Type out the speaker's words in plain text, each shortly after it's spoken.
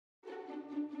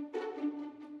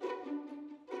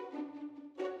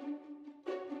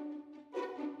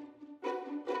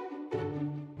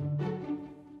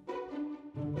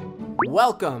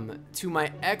Welcome to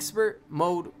my expert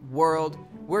mode world.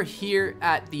 We're here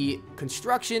at the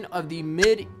construction of the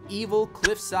medieval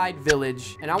cliffside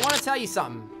village, and I want to tell you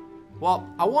something. Well,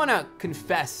 I want to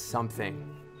confess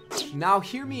something. Now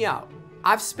hear me out.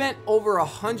 I've spent over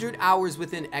 100 hours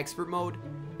within expert mode,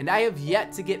 and I have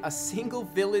yet to get a single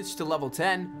village to level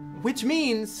 10, which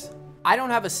means I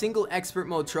don't have a single expert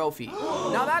mode trophy.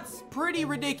 Now that's pretty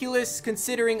ridiculous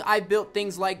considering I built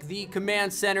things like the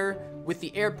command center with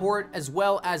the airport as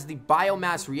well as the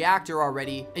biomass reactor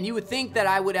already, and you would think that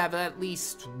I would have at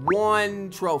least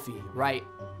one trophy, right?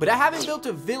 But I haven't built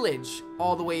a village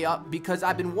all the way up because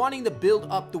I've been wanting to build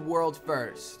up the world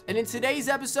first. And in today's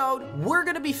episode, we're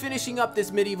gonna be finishing up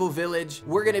this medieval village.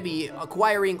 We're gonna be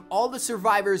acquiring all the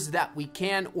survivors that we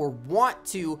can or want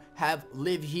to have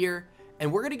live here.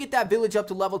 And we're gonna get that village up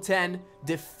to level 10,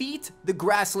 defeat the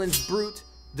Grasslands Brute,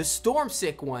 the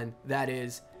Stormsick one, that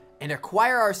is, and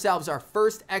acquire ourselves our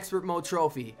first expert mode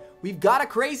trophy. We've got a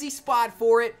crazy spot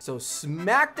for it, so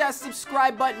smack that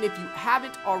subscribe button if you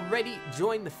haven't already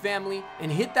joined the family,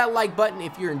 and hit that like button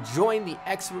if you're enjoying the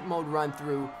expert mode run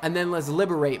through, and then let's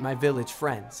liberate my village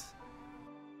friends.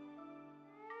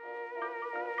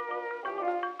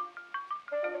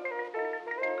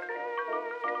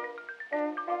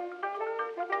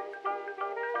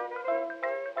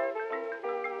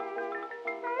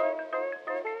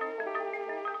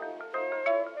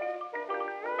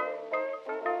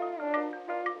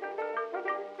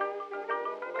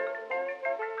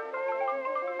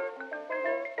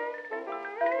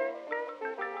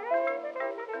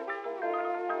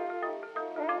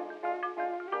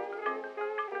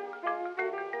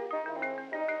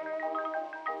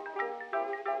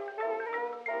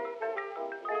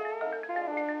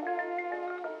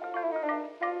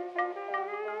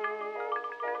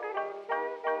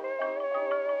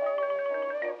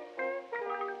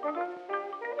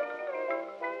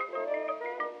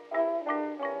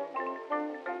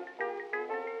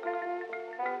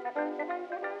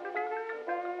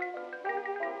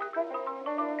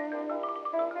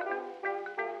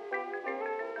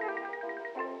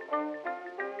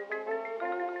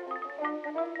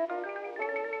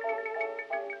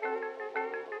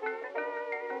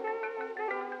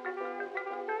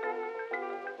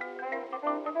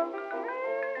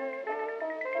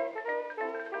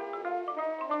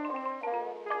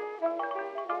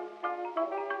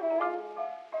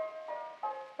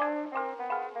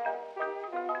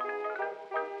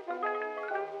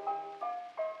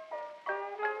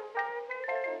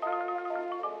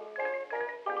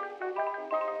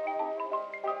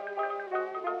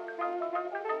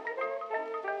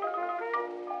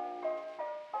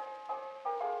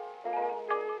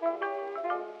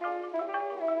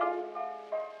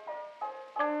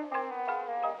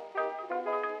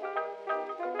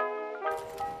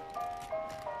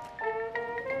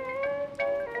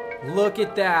 Look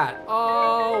at that.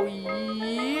 Oh,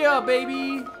 yeah,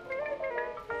 baby.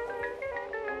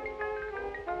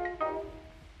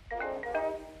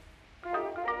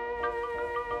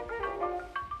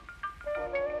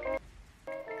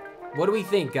 What do we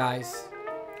think, guys?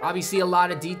 Obviously, a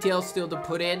lot of details still to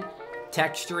put in,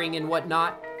 texturing and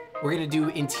whatnot. We're gonna do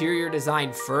interior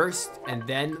design first and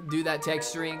then do that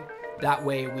texturing. That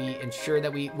way we ensure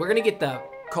that we're gonna get the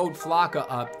code Flocka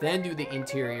up, then do the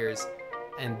interiors,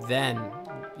 and then,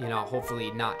 you know,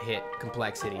 hopefully not hit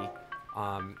complexity.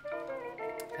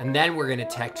 And then we're gonna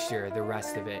texture the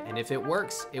rest of it. And if it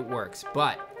works, it works.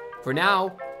 But for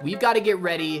now, we've got to get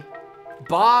ready.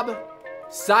 Bob,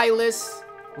 Silas,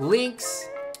 Lynx,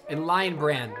 and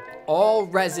Lionbrand, all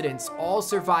residents, all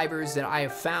survivors that I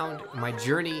have found in my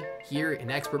journey here in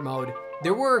expert mode.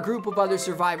 There were a group of other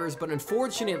survivors, but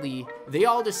unfortunately, they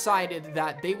all decided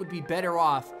that they would be better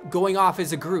off going off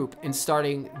as a group and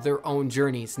starting their own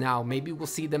journeys. Now, maybe we'll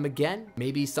see them again.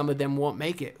 Maybe some of them won't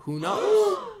make it. Who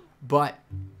knows? But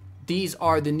these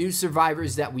are the new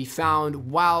survivors that we found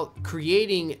while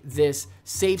creating this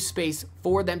safe space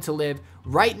for them to live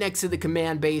right next to the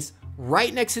command base,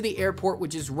 right next to the airport,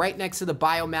 which is right next to the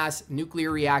biomass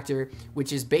nuclear reactor,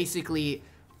 which is basically,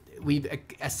 we've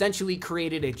essentially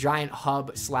created a giant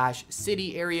hub slash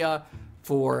city area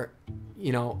for,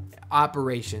 you know,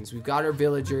 operations. We've got our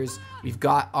villagers, we've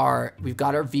got our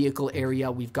vehicle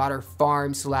area, we've got our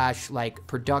farm slash like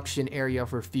production area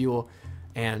for fuel,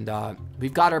 and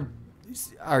we've got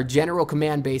our general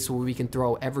command base where we can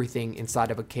throw everything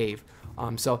inside of a cave.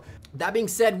 So that being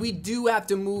said, we do have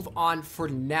to move on for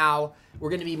now. We're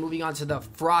going to be moving on to the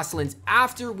Frostlands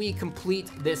after we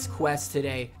complete this quest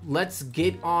today. Let's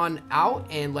get on out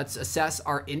and let's assess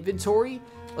our inventory.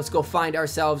 Let's go find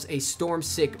ourselves a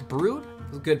Stormsick Brute.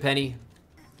 Good, Penny.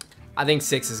 I think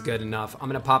 6 is good enough. I'm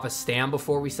gonna pop a stam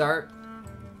before we start.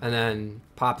 And then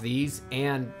pop these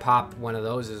and pop one of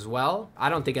those as well. I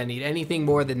don't think I need anything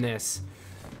more than this.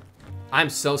 I'm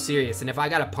so serious. And if I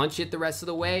gotta punch it the rest of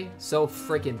the way, so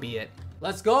freaking be it.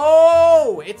 Let's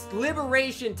go! It's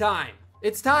liberation time.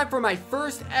 It's time for my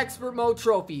first expert mode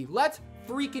trophy. Let's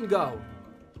freaking go.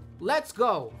 Let's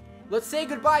go. Let's say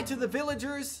goodbye to the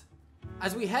villagers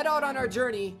as we head out on our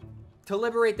journey to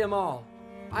liberate them all.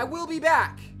 I will be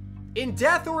back. In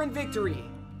death or in victory,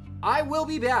 I will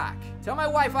be back. Tell my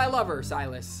wife I love her,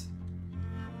 Silas.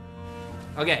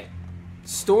 Okay.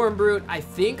 Storm Brute. I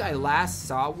think I last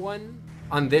saw one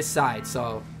on this side,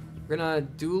 so we're gonna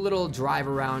do a little drive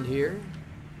around here.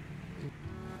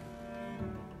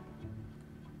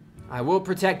 I will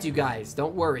protect you guys.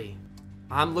 Don't worry.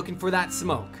 I'm looking for that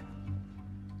smoke.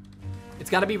 It's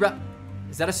gotta be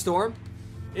Is that a storm?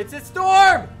 It's a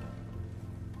storm!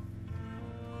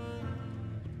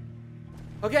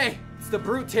 Okay, it's the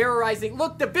brute terrorizing.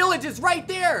 Look, the village is right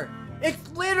there.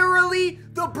 It's literally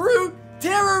the brute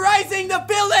terrorizing the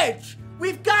village.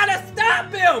 We've gotta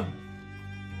stop him.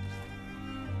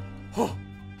 Oh.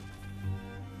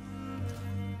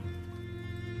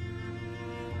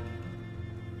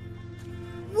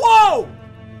 Whoa!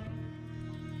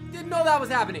 Didn't know that was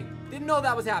happening. Didn't know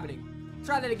that was happening.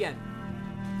 Try that again.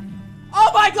 Oh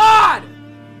my God!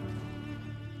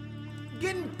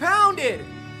 Getting pounded.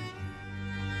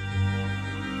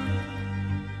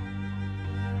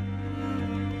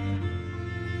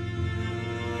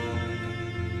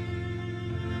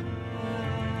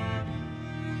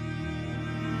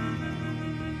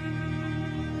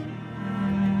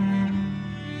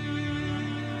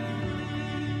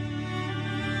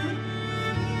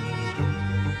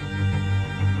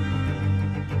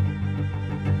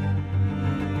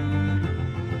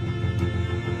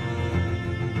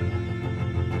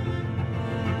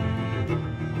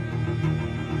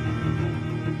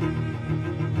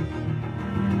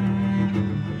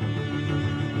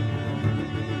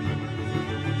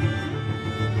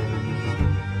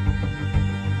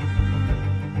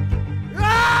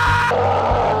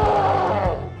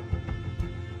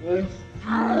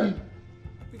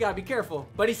 Gotta be careful,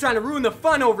 but he's trying to ruin the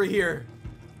fun over here.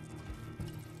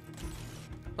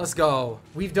 Let's go.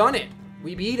 We've done it.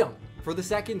 We beat him for the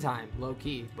second time, low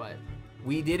key, but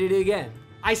we did it again.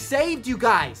 I saved you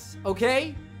guys,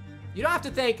 okay? You don't have to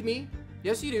thank me.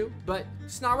 Yes, you do, but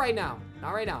just not right now.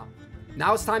 Not right now.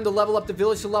 Now it's time to level up the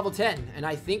village to level 10, and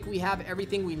I think we have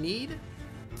everything we need.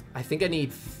 I think I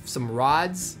need some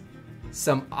rods,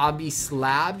 some obby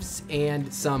slabs,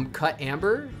 and some cut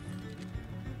amber.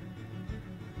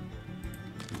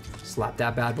 Slap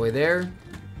that bad boy there.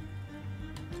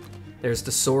 There's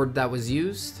the sword that was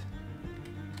used.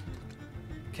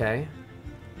 Okay.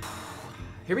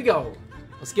 Here we go.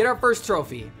 Let's get our first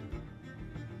trophy.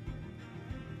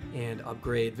 And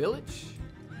upgrade village.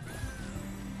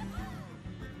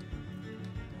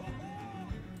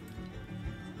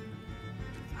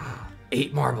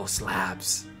 Eight marble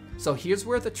slabs. So here's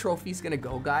where the trophy's gonna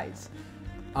go, guys.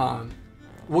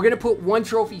 We're gonna put one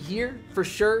trophy here for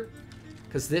sure,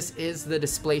 because this is the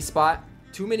display spot.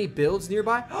 Too many builds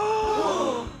nearby.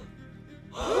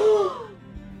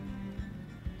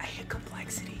 I hit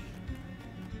complexity.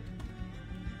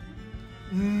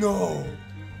 No.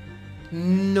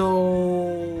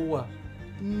 No.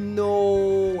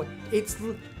 No. It's...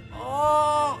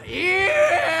 Oh,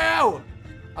 ew.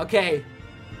 Okay.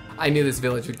 I knew this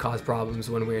village would cause problems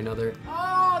one way or another.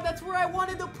 Oh, that's where I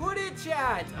wanted to put it,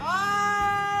 chat.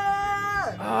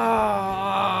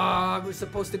 I was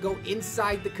supposed to go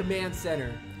inside the command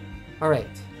center. All right.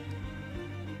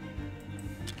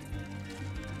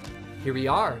 Here we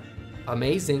are.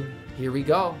 Amazing. Here we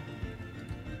go.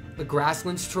 The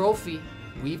Grasslands trophy.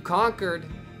 We've conquered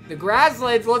the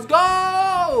Grasslands. Let's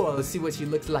go. Let's see what she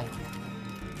looks like.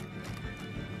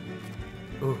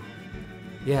 Ooh.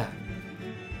 Yeah.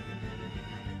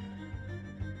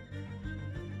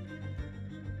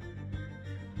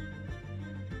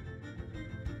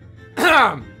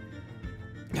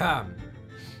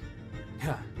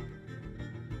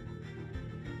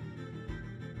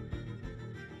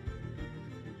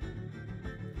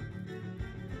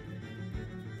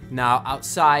 Now,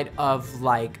 outside of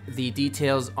like the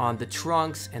details on the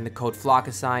trunks and the code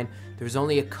Flocka sign, there's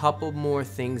only a couple more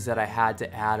things that I had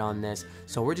to add on this.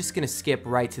 So we're just gonna skip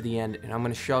right to the end, and I'm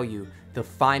gonna show you the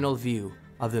final view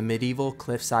of the medieval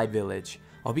cliffside village.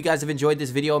 I hope you guys have enjoyed this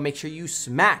video. Make sure you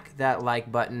smack that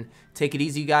like button. Take it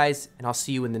easy, guys, and I'll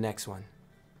see you in the next one.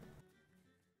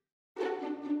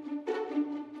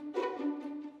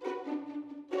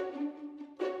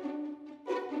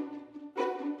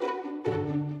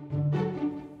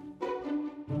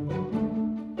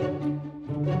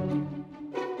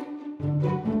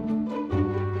 Bye.